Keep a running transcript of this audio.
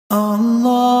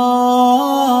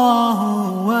Allahu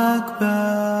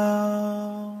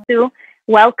Akbar.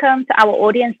 Welcome to our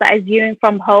audience that is viewing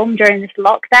from home during this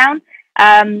lockdown.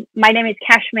 My name is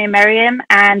Kashmir Maryam,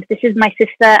 and this is my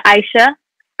sister Aisha.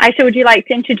 Aisha, would you like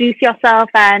to introduce yourself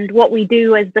and what we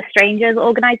do as the Strangers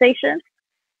organization?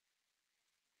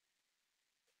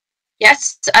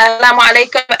 Yes, Assalamu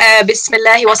alaikum,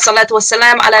 Bismillahi wa salatu wa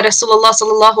salam ala Rasulullah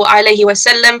sallallahu alayhi wa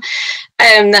sallam.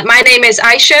 My name is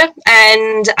Aisha,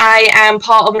 and I am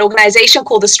part of an organization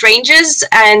called The Strangers,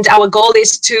 and our goal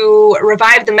is to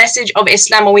revive the message of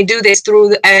Islam, and we do this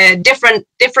through different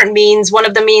means. One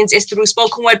of the means is through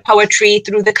spoken word poetry,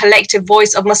 through the collective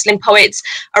voice of Muslim poets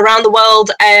around the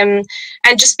world, and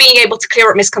just being able to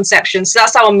clear up misconceptions. So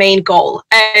that's our main goal.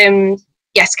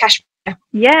 Yes, Kashmir.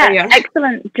 Yeah,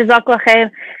 excellent. Jazakallah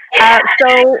khair.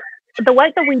 So the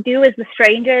work that we do as The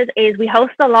Strangers is we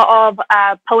host a lot of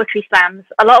poetry slams.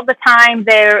 A lot of the time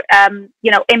they're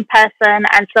in person,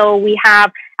 and so we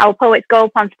have our poets go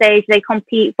up on stage, they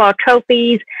compete for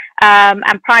trophies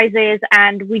and prizes,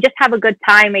 and we just have a good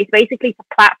time. It's basically to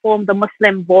platform the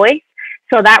Muslim voice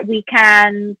so that we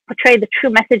can portray the true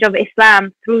message of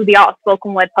Islam through the art of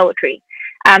spoken word poetry.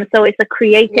 So it's a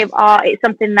creative art. It's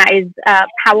something that is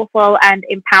powerful and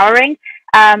empowering.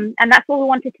 And that's what we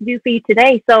wanted to do for you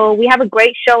today. So we have a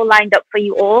great show lined up for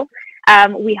you all.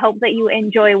 We hope that you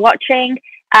enjoy watching.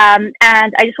 And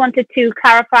I just wanted to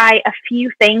clarify a few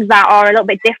things that are a little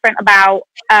bit different about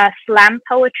slam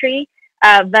poetry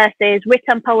versus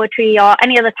written poetry or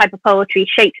any other type of poetry,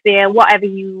 Shakespeare, whatever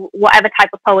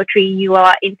type of poetry you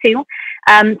are into.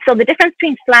 So the difference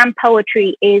between slam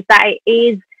poetry is that it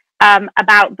is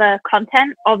about the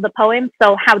content of the poem.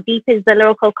 So how deep is the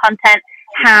lyrical content?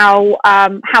 How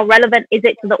relevant is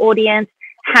it to the audience?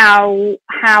 How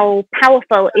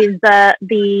powerful is the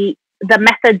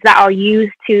methods that are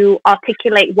used to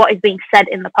articulate what is being said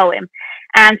in the poem?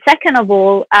 And second of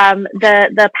all,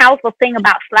 the powerful thing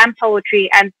about slam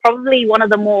poetry, and probably one of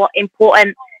the more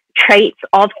important traits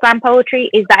of slam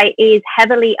poetry, is that it is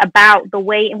heavily about the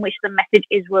way in which the message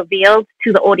is revealed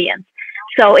to the audience.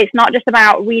 So it's not just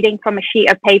about reading from a sheet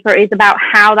of paper, it's about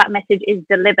how that message is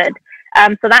delivered.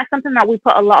 So that's something that we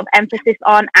put a lot of emphasis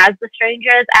on as The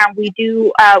Strangers, and we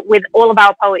do with all of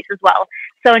our poets as well.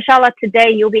 So inshallah,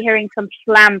 today you'll be hearing some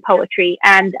slam poetry,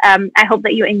 and I hope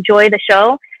that you enjoy the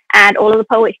show and all of the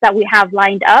poets that we have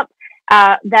lined up.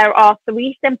 There are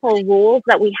 3 simple rules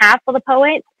that we have for the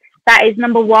poets. That is,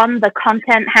 number 1, the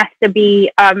content has to be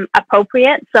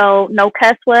appropriate, so no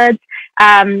curse words.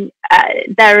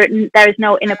 There is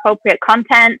no inappropriate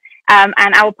content,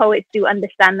 and our poets do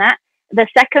understand that. The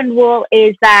second rule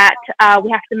is that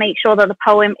we have to make sure that the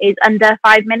poem is under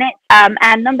 5 minutes.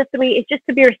 And number 3 is just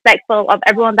to be respectful of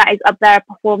everyone that is up there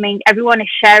performing. Everyone is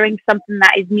sharing something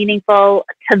that is meaningful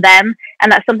to them,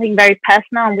 and that's something very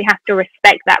personal, and we have to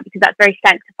respect that because that's very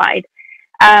sanctified.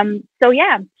 So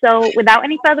without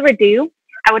any further ado,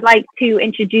 I would like to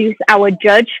introduce our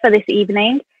judge for this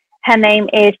evening. Her name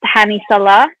is Tahani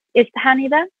Salah. Is Tahani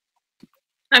there?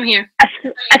 I'm here.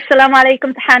 Assalamu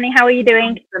alaikum, Tahani. How are you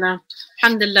doing?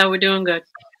 Alhamdulillah, we're doing good.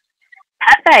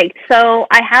 Perfect. So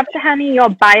I have, Tahani, your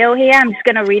bio here. I'm just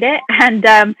going to read it, and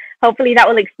hopefully that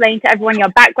will explain to everyone your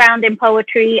background in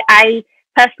poetry.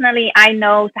 Personally, I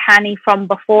know Tahani from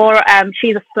before.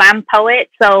 She's a slam poet,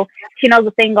 so she knows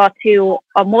a thing or two,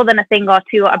 or more than a thing or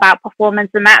two, about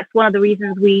performance, and that's one of the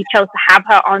reasons we chose to have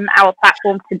her on our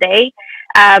platform today.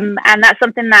 And that's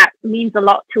something that means a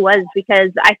lot to us,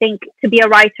 because I think to be a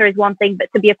writer is one thing, but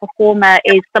to be a performer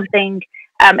is something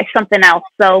else.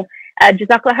 So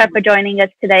Jazakallah khair for joining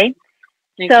us today.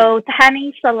 So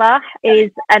Tahani Salah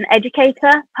is an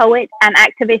educator, poet, and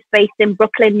activist based in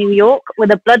Brooklyn, New York,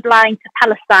 with a bloodline to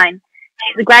Palestine.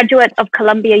 She's a graduate of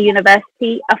Columbia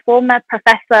University, a former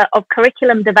professor of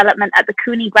curriculum development at the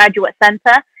Cooney Graduate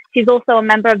Center. She's also a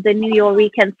member of the New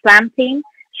Yorker Slam team.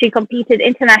 She competed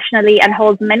internationally and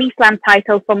holds many slam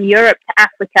titles from Europe to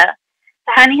Africa.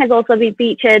 Tahani has also been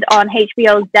featured on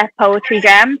HBO's Deaf Poetry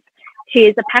Jams. She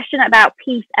is passionate about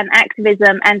peace and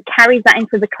activism and carries that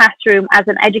into the classroom as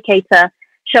an educator,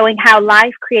 showing how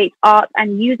life creates art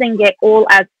and using it all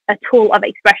as a tool of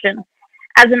expression.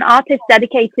 As an artist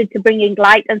dedicated to bringing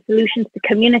light and solutions to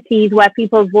communities where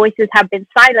people's voices have been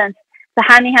silenced,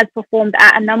 Tahani has performed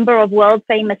at a number of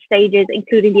world-famous stages,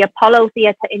 including the Apollo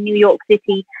Theatre in New York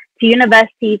City, to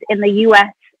universities in the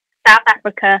US, South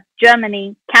Africa,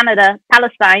 Germany, Canada,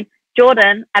 Palestine,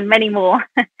 Jordan, and many more.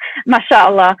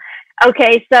 MashaAllah.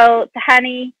 Okay, so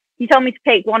Tahani, you told me to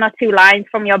pick 1 or 2 lines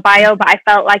from your bio, but I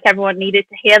felt like everyone needed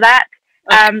to hear that.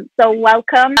 So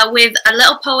welcome. With a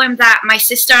little poem that my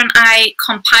sister and I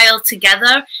compiled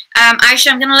together.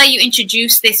 Aisha, I'm going to let you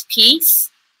introduce this piece.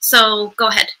 So go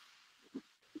ahead.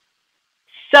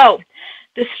 So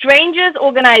the Strangers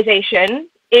Organization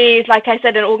is, like I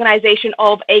said, an organization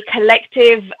of a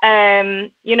collective,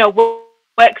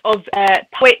 work of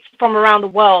poets from around the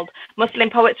world, Muslim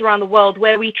poets around the world,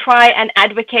 where we try and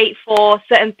advocate for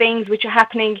certain things which are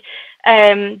happening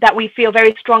that we feel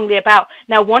very strongly about.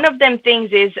 Now, one of them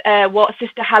things is what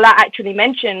Sister Hala actually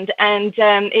mentioned, and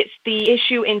it's the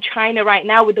issue in China right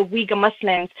now with the Uyghur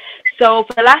Muslims. So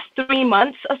for the last 3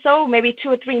 months or so, maybe 2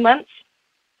 or 3 months,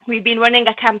 we've been running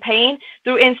a campaign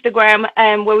through Instagram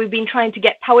where we've been trying to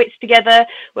get poets together,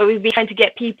 where we've been trying to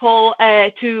get people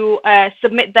to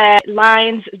submit their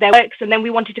lines, their works, and then we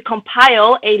wanted to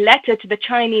compile a letter to the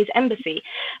Chinese embassy.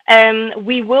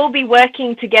 We will be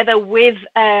working together with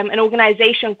an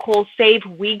organization called Save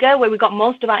Uyghur, where we got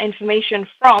most of our information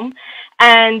from.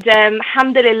 And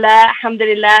alhamdulillah,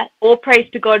 all praise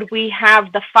to God, we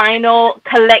have the final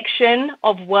collection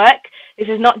of work. This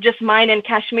is not just mine and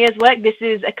Kashmir's work. This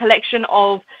is a collection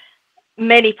of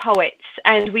many poets,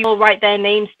 and we will write their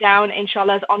names down,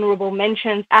 inshallah, as honorable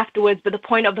mentions afterwards. But the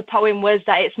point of the poem was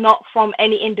that it's not from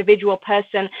any individual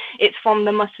person, it's from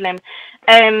the Muslim.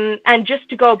 And just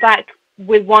to go back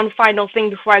with one final thing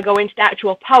before I go into the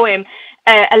actual poem,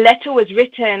 a letter was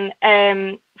written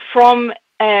from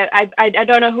I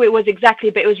don't know who it was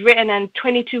exactly, but it was written and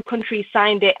 22 countries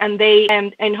signed it. And they,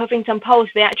 in Huffington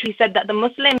Post, they actually said that the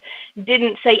Muslims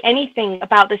didn't say anything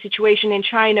about the situation in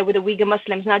China with the Uyghur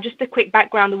Muslims. Now, just a quick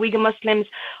background, the Uyghur Muslims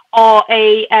are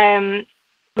a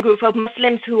group of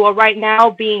Muslims who are right now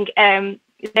being,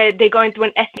 they're going through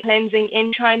an ethnic cleansing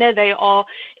in China. They are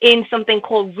in something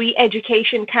called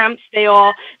re-education camps. They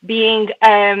are being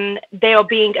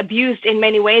abused in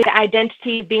many ways. Their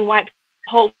identity is being wiped.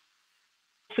 Hopefully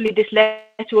this letter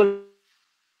will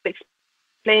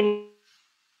explain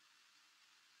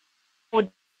more.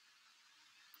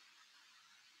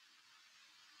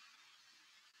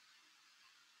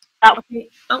 Okay.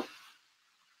 Oh,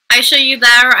 Aisha, you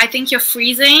there? I think you're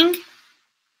freezing.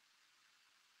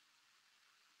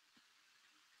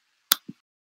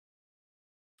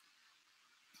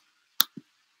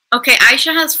 Okay,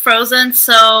 Aisha has frozen,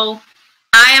 so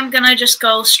I am gonna just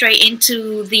go straight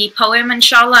into the poem,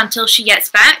 inshallah, until she gets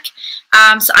back.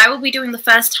 So I will be doing the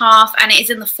first half, and it is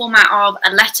in the format of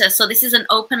a letter. So this is an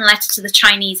open letter to the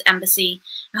Chinese embassy.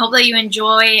 I hope that you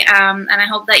enjoy, and I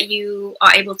hope that you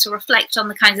are able to reflect on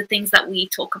the kinds of things that we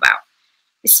talk about.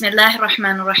 Bismillahir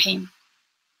Rahmanir Rahim.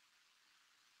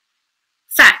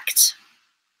 Fact.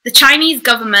 The Chinese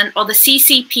government, or the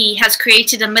CCP, has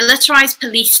created a militarized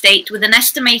police state with an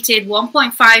estimated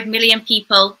 1.5 million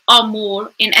people or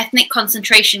more in ethnic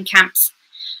concentration camps.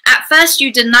 At first,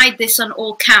 you denied this on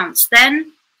all counts.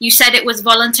 Then, you said it was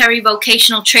voluntary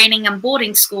vocational training and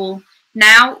boarding school.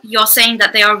 Now, you're saying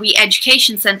that they are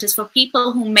re-education centers for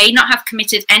people who may not have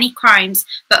committed any crimes,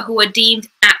 but who are deemed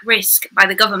at risk by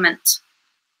the government.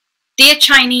 Dear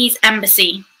Chinese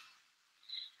Embassy,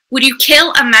 would you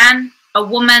kill a man, a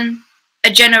woman,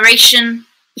 a generation,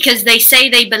 because they say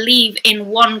they believe in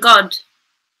one God?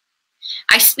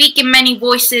 I speak in many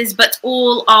voices, but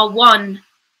all are one.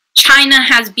 China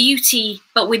has beauty,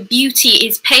 but with beauty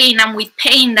is pain, and with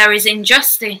pain there is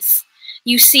injustice.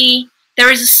 You see, there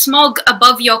is a smog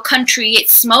above your country.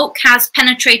 Its smoke has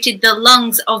penetrated the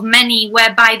lungs of many,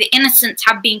 whereby the innocent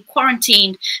have been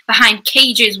quarantined behind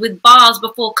cages with bars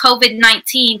before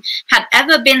COVID-19 had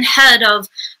ever been heard of.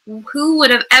 Who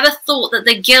would have ever thought that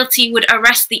the guilty would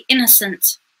arrest the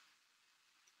innocent?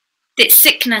 That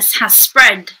sickness has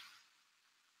spread.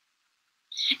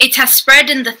 It has spread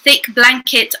in the thick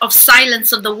blanket of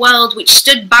silence of the world, which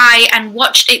stood by and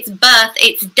watched its birth,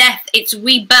 its death, its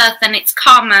rebirth, and its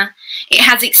karma. It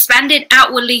has expanded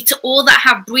outwardly to all that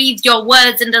have breathed your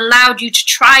words and allowed you to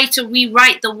try to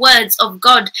rewrite the words of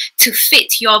God to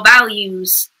fit your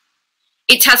values.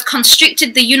 It has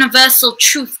constricted the universal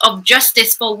truth of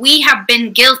justice, for we have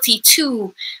been guilty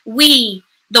too. We,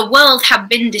 the world, have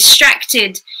been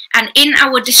distracted, and in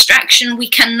our distraction we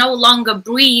can no longer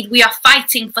breathe. We are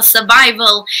fighting for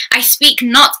survival. I speak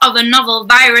not of a novel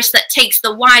virus that takes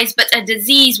the wise, but a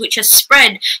disease which has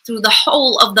spread through the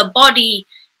whole of the body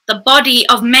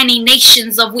of many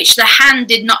nations, of which the hand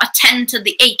did not attend to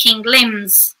the aching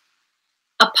limbs.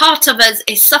 A part of us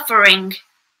is suffering.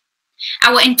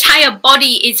 Our entire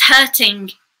body is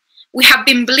hurting. We have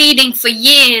been bleeding for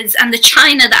years, and the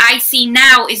China that I see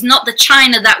now is not the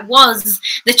China that was.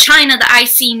 The China that I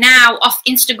see now off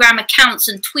Instagram accounts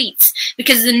and tweets,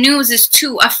 because the news is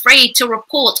too afraid to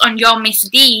report on your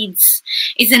misdeeds,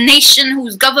 is a nation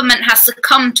whose government has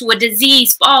succumbed to a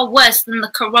disease far worse than the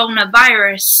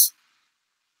coronavirus.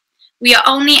 We are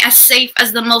only as safe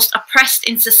as the most oppressed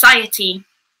in society.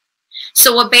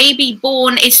 So a baby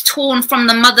born is torn from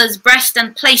the mother's breast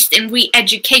and placed in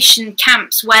re-education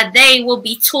camps where they will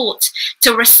be taught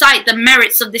to recite the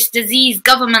merits of this diseased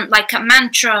government like a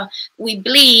mantra. We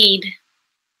bleed.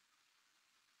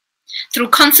 Through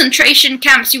concentration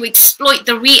camps, you exploit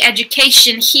the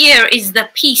re-education. Here is the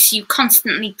peace you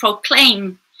constantly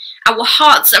proclaim. Our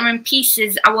hearts are in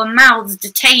pieces, our mouths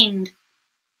detained.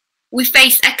 We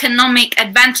face economic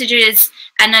advantages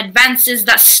and advances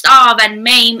that starve and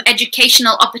maim,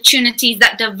 educational opportunities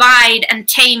that divide and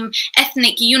tame,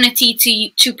 ethnic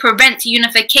unity to prevent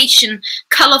unification,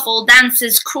 colorful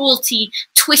dances, cruelty,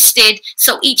 twisted,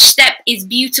 so each step is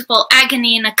beautiful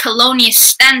agony in a colonial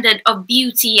standard of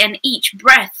beauty, and each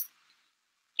breath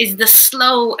is the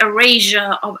slow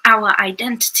erasure of our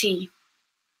identity.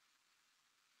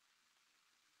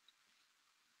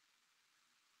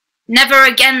 Never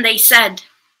again, they said,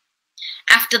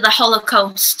 after the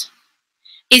Holocaust.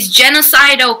 Is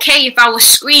genocide okay if our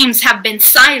screams have been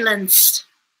silenced?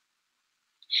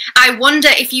 I wonder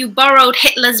if you borrowed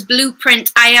Hitler's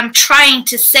blueprint. I am trying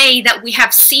to say that we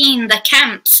have seen the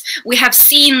camps, we have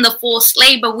seen the forced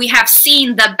labor, we have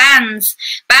seen the bans.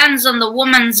 Bans on the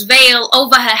woman's veil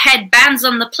over her head, bans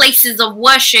on the places of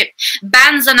worship,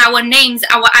 bans on our names,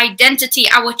 our identity,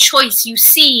 our choice. You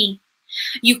see,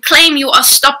 you claim you are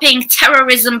stopping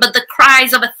terrorism, but the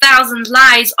cries of 1,000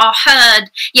 lies are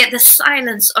heard, yet the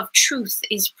silence of truth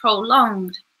is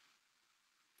prolonged.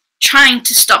 Trying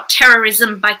to stop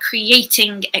terrorism by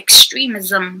creating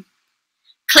extremism.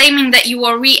 Claiming that you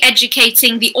are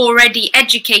re-educating the already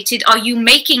educated, are you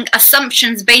making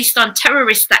assumptions based on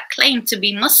terrorists that claim to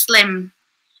be Muslim?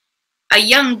 A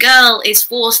young girl is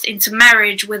forced into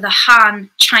marriage with a Han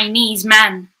Chinese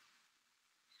man.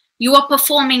 You are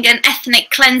performing an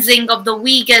ethnic cleansing of the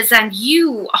Uyghurs, and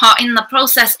you are in the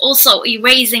process also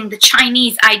erasing the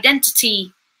Chinese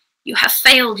identity. You have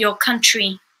failed your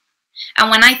country. And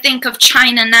when I think of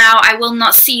China now, I will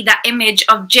not see that image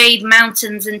of jade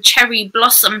mountains and cherry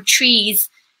blossom trees.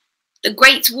 The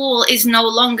Great Wall is no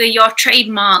longer your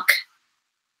trademark.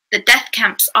 The death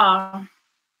camps are.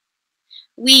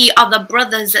 We are the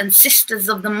brothers and sisters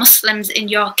of the Muslims in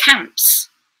your camps.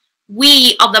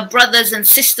 We are the brothers and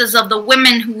sisters of the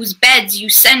women whose beds you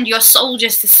send your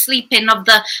soldiers to sleep in, of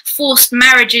the forced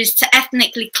marriages to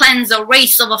ethnically cleanse a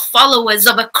race of followers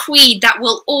of a creed that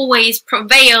will always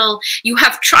prevail. You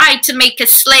have tried to make a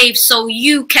slave so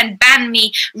you can ban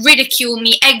me, ridicule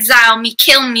me, exile me,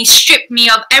 kill me, strip me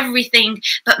of everything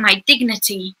but my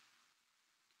dignity.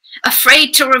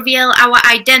 Afraid to reveal our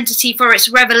identity, for its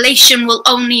revelation will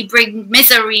only bring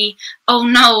misery. Oh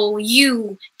no,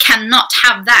 you cannot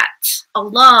have that.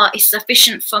 Allah is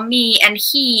sufficient for me, and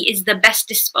He is the best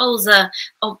disposer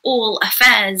of all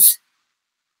affairs.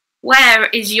 Where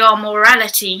is your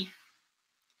morality?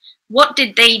 What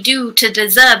did they do to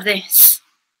deserve this?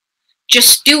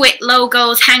 Just do it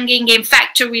logos hanging in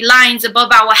factory lines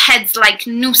above our heads like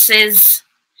nooses.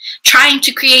 Trying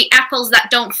to create apples that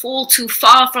don't fall too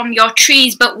far from your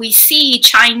trees, but we see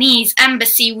Chinese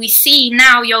embassy, we see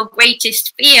now your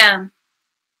greatest fear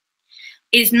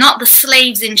is not the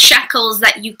slaves in shackles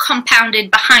that you compounded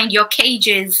behind your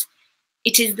cages.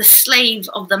 It is the slave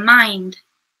of the mind.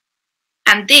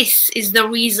 And this is the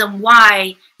reason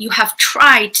why you have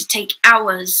tried to take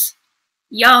ours.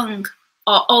 Young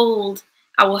or old,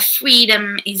 our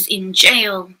freedom is in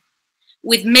jail.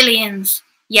 With millions,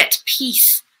 yet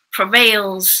peace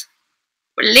prevails.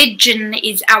 Religion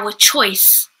is our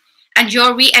choice, and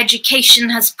your re-education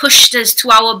has pushed us to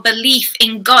our belief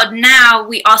in God. Now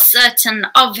we are certain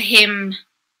of Him.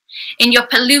 In your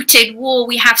polluted war,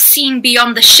 we have seen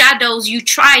beyond the shadows you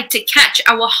tried to catch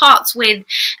our hearts with,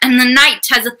 and the night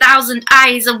has 1,000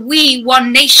 eyes, and we,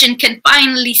 one nation, can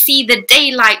finally see the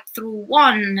daylight through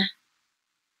one.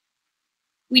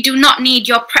 We do not need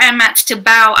your prayer mats to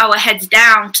bow our heads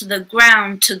down to the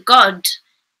ground, to God.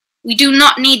 We do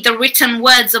not need the written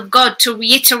words of God to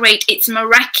reiterate its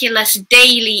miraculous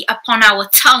daily upon our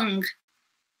tongue.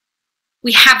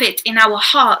 We have it in our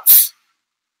hearts,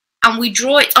 and we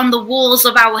draw it on the walls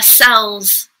of our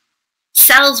cells,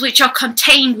 cells which are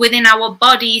contained within our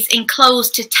bodies,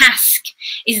 enclosed to task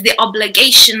is the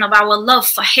obligation of our love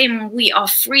for Him. We are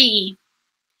free.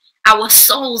 Our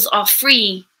souls are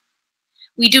free.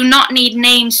 We do not need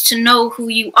names to know who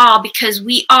you are, because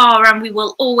we are and we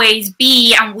will always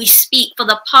be, and we speak for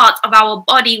the part of our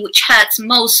body which hurts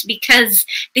most, because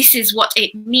this is what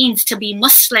it means to be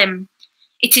Muslim.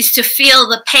 It is to feel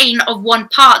the pain of one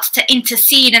part, to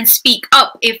intercede and speak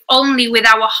up, if only with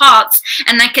our hearts.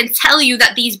 And I can tell you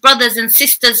that these brothers and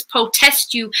sisters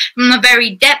protest you from the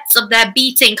very depths of their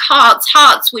beating hearts,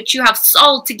 hearts which you have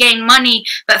sold to gain money,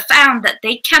 but found that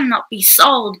they cannot be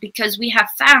sold, because we have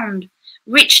found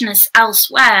richness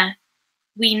elsewhere.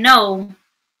 We know,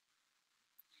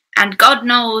 and God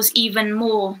knows even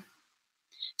more.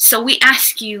 So we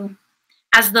ask you,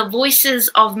 as the voices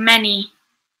of many,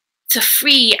 to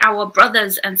free our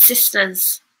brothers and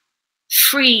sisters.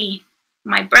 Free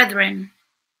my brethren.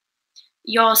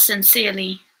 Yours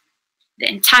sincerely, the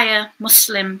entire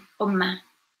Muslim Ummah.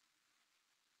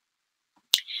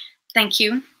 Thank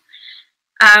you.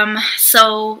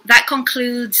 So that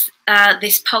concludes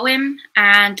this poem,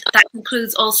 and that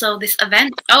concludes also this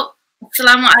event. Oh,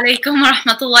 Assalamu alaikum wa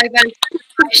rahmatullahi wa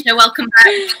barakatuh. Welcome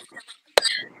back.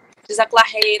 Jazakallah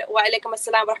khair. Wa alaikum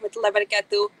assalam wa rahmatullahi wa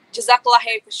barakatuh. Jazakallah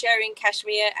khair for sharing,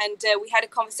 Kashmir. And we had a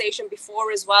conversation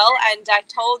before as well, and I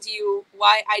told you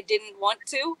why I didn't want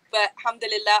to, but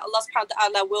alhamdulillah, Allah subhanahu wa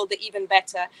ta'ala willed it even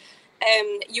better.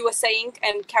 You were saying,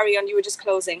 and carry on, you were just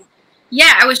closing.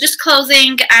 Yeah, I was just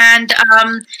closing, and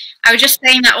I was just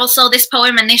saying that also this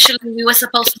poem, initially we were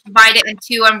supposed to divide it in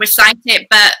two and recite it,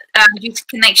 but due to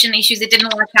connection issues, it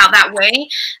didn't work out that way.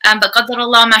 But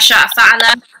Qadarullah ma sha'a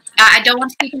fa'ala. I don't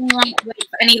want to keep anyone wait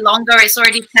any longer. It's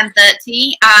already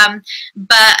 10:30.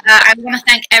 But I want to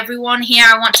thank everyone here.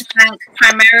 I want to thank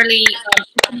primarily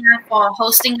ICNA for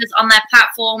hosting us on their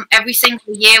platform every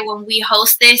single year. When we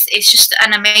host this, it's just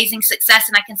an amazing success,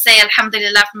 and I can say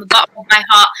alhamdulillah from the bottom of my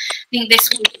heart. I think this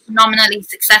was phenomenally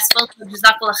successful. So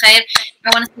Jazakallah khair. I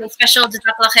want to say a special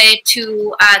Jazakallah khair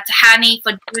to Hani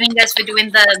for joining us, for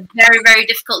doing the very, very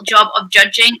difficult job of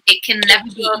judging. It can never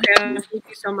be easy. Thank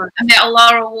you so much. And may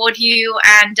Allah reward you,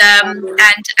 and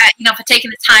you know, for taking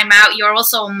the time out. You're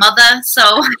also a mother,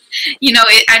 so you know,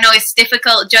 I know it's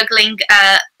difficult juggling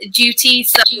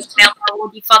duties, so may Allah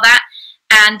reward you for that.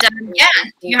 And yeah,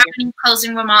 do you have any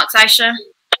closing remarks, Aisha?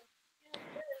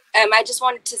 I just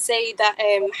wanted to say that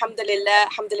alhamdulillah,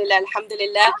 alhamdulillah,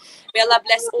 alhamdulillah. May Allah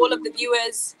bless all of the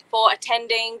viewers for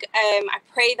attending. I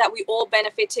pray that we all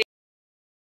benefited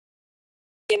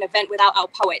an event without our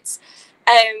poets.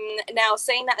 Now,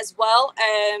 saying that as well,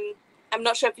 I'm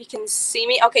not sure if you can see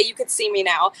me. Okay, you could see me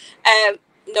now.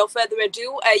 No further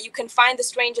ado, you can find the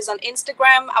strangers on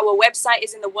Instagram. Our website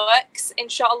is in the works,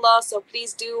 inshallah, so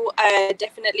please do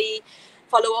definitely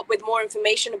follow up with more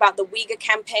information about the Uyghur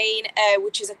campaign,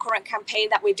 which is a current campaign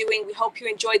that we're doing. We hope you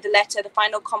enjoyed the letter, the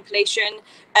final compilation.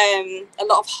 A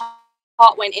lot of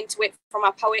heart went into it from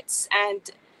our poets, and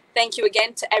thank you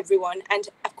again to everyone. And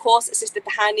of course, Sister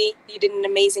Tahani, you did an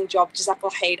amazing job.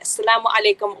 Jazakallah khair. Assalamu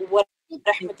alaikum wa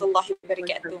rahmatullahi wa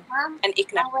barakatuh. And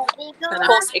ICNA. Of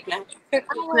course, ICNA.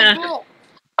 Yeah.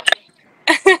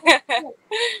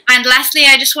 And lastly,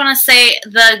 I just want to say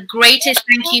the greatest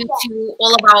thank you to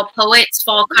all of our poets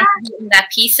for contributing their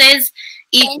pieces.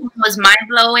 Each one was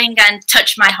mind-blowing and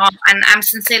touched my heart, and I'm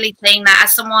sincerely saying that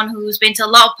as someone who's been to a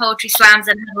lot of poetry slams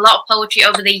and had a lot of poetry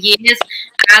over the years,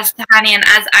 as Tahani and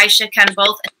as Aisha can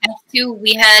both attest to.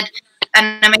 We had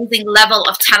an amazing level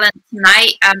of talent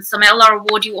tonight, so may Allah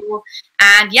reward you all.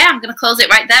 And yeah, I'm going to close it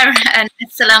right there. And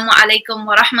assalamu alaikum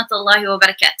wa rahmatullahi wa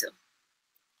barakatuh.